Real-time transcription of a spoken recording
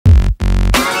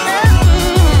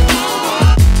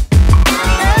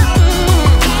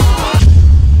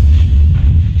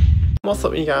What's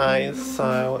up you guys?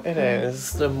 So it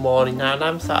is the morning now and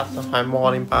I'm starting off my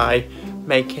morning by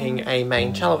making a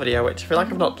main channel video, which I feel like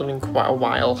I've not done in quite a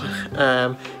while.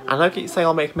 I know I keep saying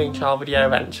I'll make a main channel video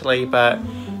eventually, but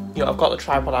you know, I've got the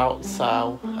tripod out,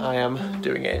 so I am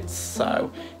doing it. So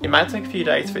it might take a few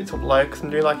days for it to upload because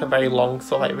I'm doing like a very long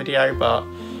sort of like video, but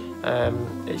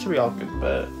it should be all good.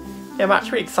 But yeah, I'm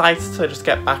actually excited to just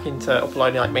get back into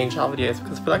uploading like main channel videos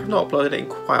because I feel like I've not uploaded it in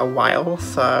quite a while,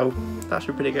 so that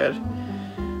should be pretty good.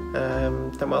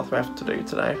 Then what else do I have to do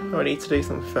today? Oh, I need to do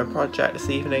something for a project this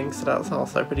evening, so that's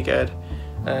also pretty good.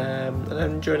 And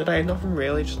then during the day, nothing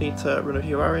really, just need to run a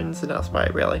few errands and that's about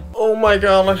it really. Oh my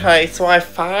god, okay, so I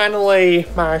finally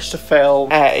managed to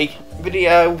film a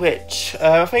video which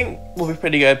I think will be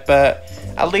pretty good, but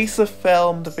at least I've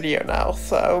filmed the video now,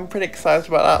 so I'm pretty excited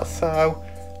about that. So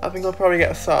I think I'll probably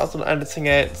get started on editing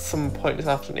it some point this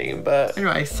afternoon. But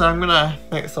anyway, so I'm gonna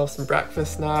make myself some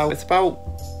breakfast now. It's about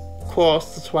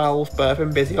 11:45, but I've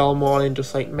been busy all morning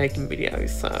just like making videos,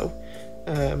 so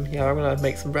yeah, I'm gonna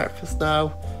make some breakfast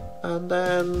now and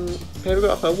then maybe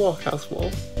go out for a walk as well.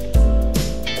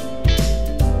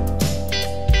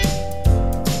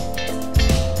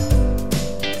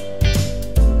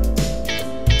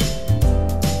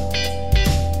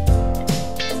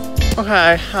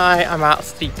 Okay, hi, I'm at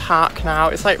the park now.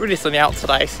 It's like really sunny out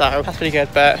today, so that's pretty good.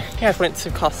 But yeah, I went to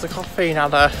Costa Coffee and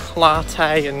had a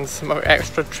latte and some other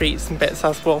extra treats and bits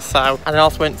as well. So, and I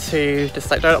also went to this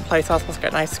like donut place house to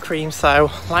get ice cream. So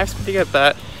life's pretty good.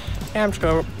 But yeah, I'm just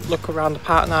gonna look around the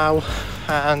park now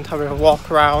and have a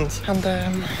walk around. And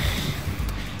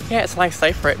yeah, it's a nice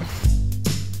day for it.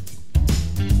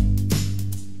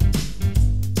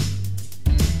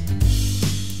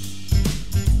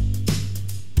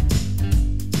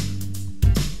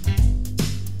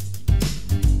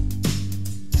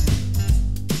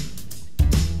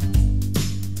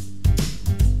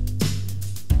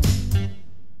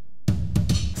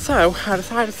 So I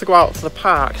decided to go out to the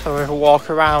park so we could walk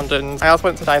around, and I also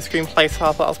went to the ice cream place, so I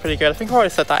thought that was pretty good. I think I already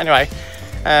said that anyway.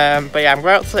 But yeah, I'm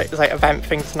going out to this like event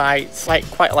thing tonight. It's like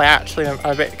quite late actually, I'm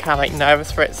a bit kind of like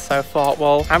nervous for it, so I thought,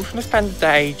 well, I'm just going to spend the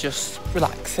day just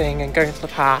relaxing and going to the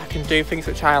park and do things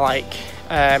which I like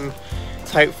to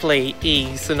hopefully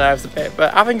ease the nerves a bit.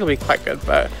 But I think it'll be quite good,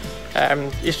 but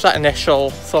it's just that initial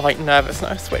sort of like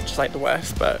nervousness which is like the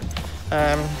worst, but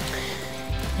yeah.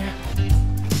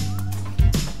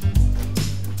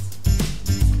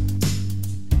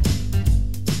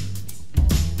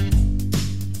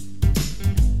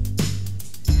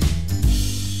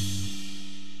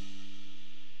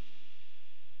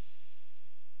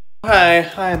 Okay,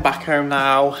 I am back home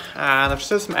now and I've just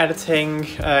done some editing,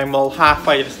 well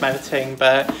halfway did some editing,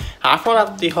 but I thought I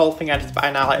had the whole thing edited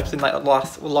by now, like it was in like the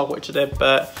last vlog which I did,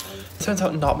 but it turns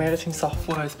out not my editing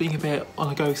software is being a bit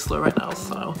on a go slow right now,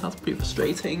 so that's pretty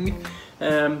frustrating.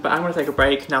 But I'm going to take a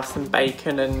break and have some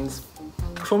bacon and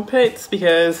crumpets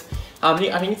because I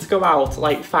need to go out at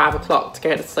like 5 o'clock to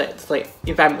get to the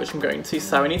event which I'm going to,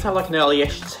 so I need to have like an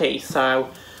early-ish tea, so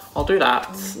I'll do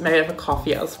that, maybe have a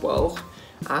coffee as well.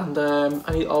 And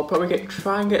I'll probably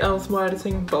try and get on some more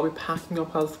editing, but I'll be packing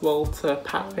up as well to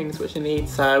pack things which I need.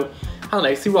 So I don't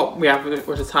know, see what we have with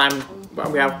the time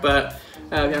what we have. But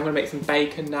yeah, I'm gonna make some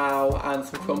bacon now and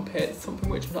some crumpets, something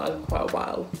which I've not had in quite a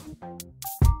while.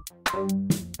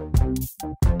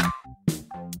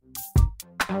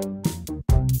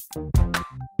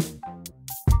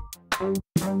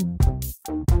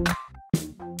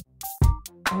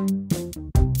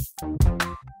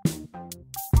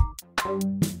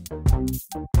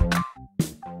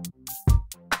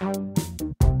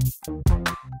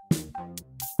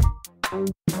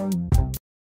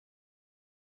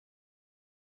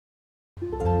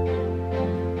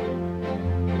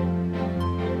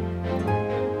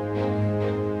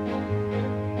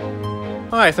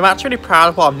 Alright, so I'm actually really proud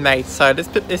of what I've made. So this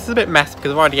is a bit messy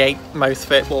because I've already ate most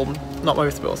of it, well not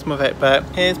most of it, but some of it, but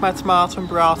here's my tomato and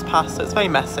burrata pasta. It's very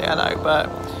messy, I know, but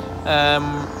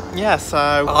yeah, so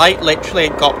I literally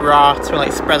got burrata and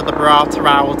like spread the burrata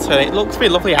out and it looks really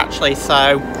lovely actually.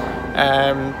 So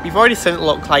you've already seen it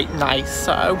look like nice,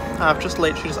 so I've just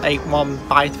literally just ate one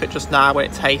bite of it just now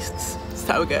and it tastes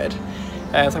so good. So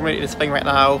I'm gonna eat this thing right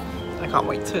now. I can't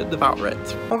wait to devour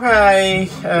it. Okay,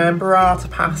 burrata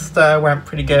pasta went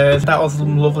pretty good. That was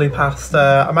some lovely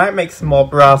pasta. I might make some more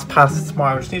burrata pasta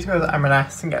tomorrow. I just need to go to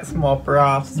M&S and get some more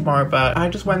burrata tomorrow, but I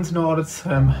just went and ordered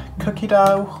some cookie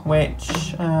dough,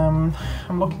 which I'm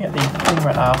looking at the thing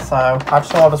right now, so I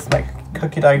just ordered some like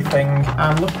cookie dough thing.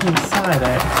 I'm looking inside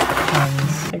it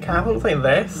and it kind of looks like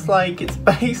this. Like, it's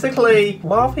basically,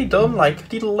 what have they done? Like,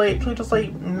 did you literally just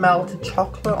like melted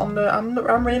chocolate on the, I'm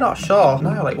really not sure.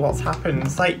 No, like what's happened?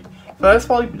 It's like First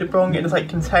of all, they brought it in this like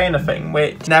container thing,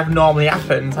 which never normally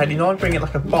happens. Like, they normally bring it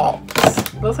like a box.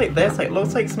 It looks like this, like, it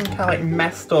looks like some kind of like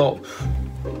messed up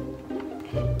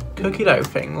cookie dough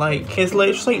thing. Like, it's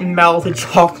literally just like melted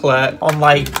chocolate on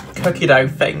like cookie dough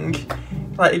thing.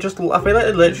 Like, it just, I feel like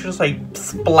they literally just like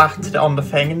splattered it on the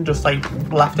thing and just like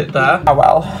left it there. Oh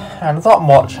well, and it's not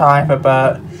much either,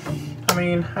 but I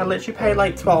mean, I literally paid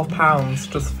like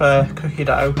 £12 just for cookie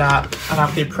dough that and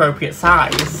have the appropriate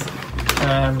size.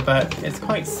 But it's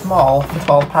quite small for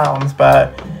 £12,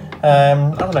 but I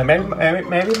don't know, maybe I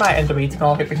might end up eating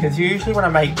all of it, because usually when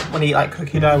I eat like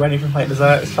cookie dough, anything like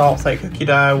dessert shops, like cookie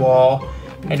dough or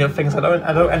any other things, I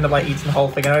don't end up like eating the whole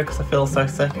thing out because I feel so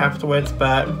sick afterwards,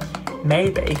 but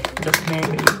maybe, just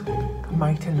maybe, I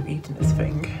might end up eating this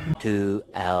thing. 2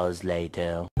 hours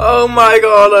later. Oh my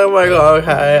god,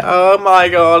 okay, oh my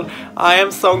god, I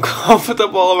am so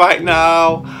uncomfortable right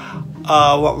now.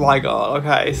 Oh my god,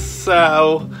 okay,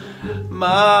 so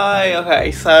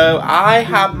I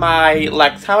have my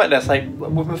legs out like this, like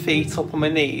with my feet up on my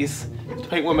knees, to the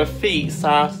point where my feet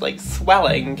started like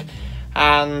swelling,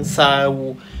 and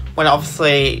so when it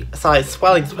obviously started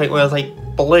swelling to the point where it was like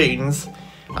balloons,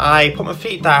 I put my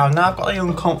feet down. Now I've got like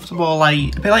uncomfortable,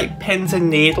 like a bit like pins and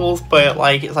needles, but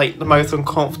like it's like the most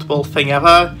uncomfortable thing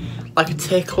ever, like a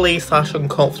tickly /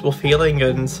 uncomfortable feeling,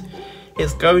 and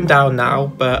it's going down now,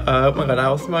 but oh my god, that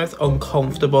was the most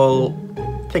uncomfortable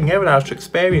thing ever I just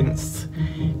experienced.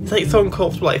 It's like so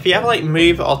uncomfortable, like if you ever like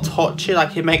move it or touch it,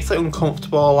 like it makes it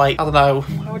uncomfortable, like, I don't know,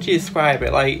 how would you describe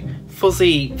it, like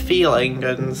fuzzy feeling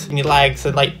and in your legs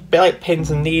and like a bit like pins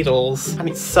and needles, and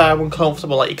it's so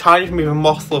uncomfortable, like you can't even move a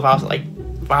muscle without it like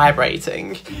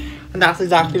vibrating, and that's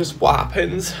exactly just what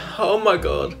happened. Oh my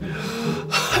god,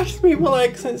 I just moved my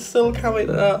legs and it's still kind of like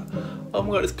that. Oh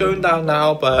my god, it's going down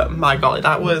now, but my god,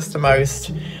 that was the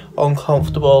most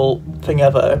uncomfortable thing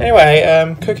ever.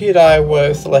 Anyway, cookie dough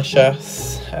was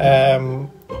delicious.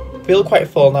 Feel quite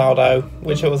full now though,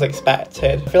 which I was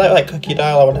expected. I feel like cookie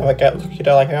dough, I would never get cookie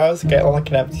dough, like I always get on like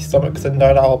an empty stomach because I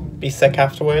know that I'll be sick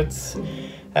afterwards.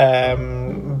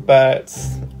 But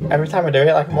every time I do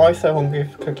it, like I'm always so hungry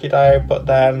for cookie dough, but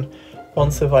then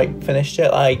once I've like finished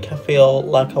it, like I feel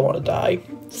like I want to die.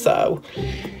 So,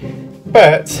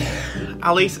 but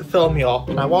at least it filled me up,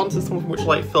 and I wanted something which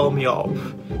like filled me up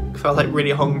because I was like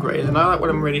really hungry. And I know like when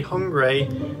I'm really hungry,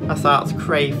 I start to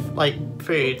crave like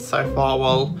food. So I thought,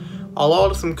 well, I'll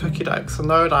order some cookie dough because I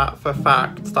know that for a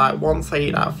fact that once I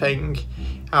eat that thing,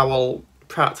 I will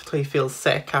practically feel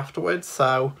sick afterwards.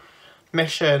 So,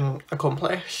 mission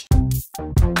accomplished.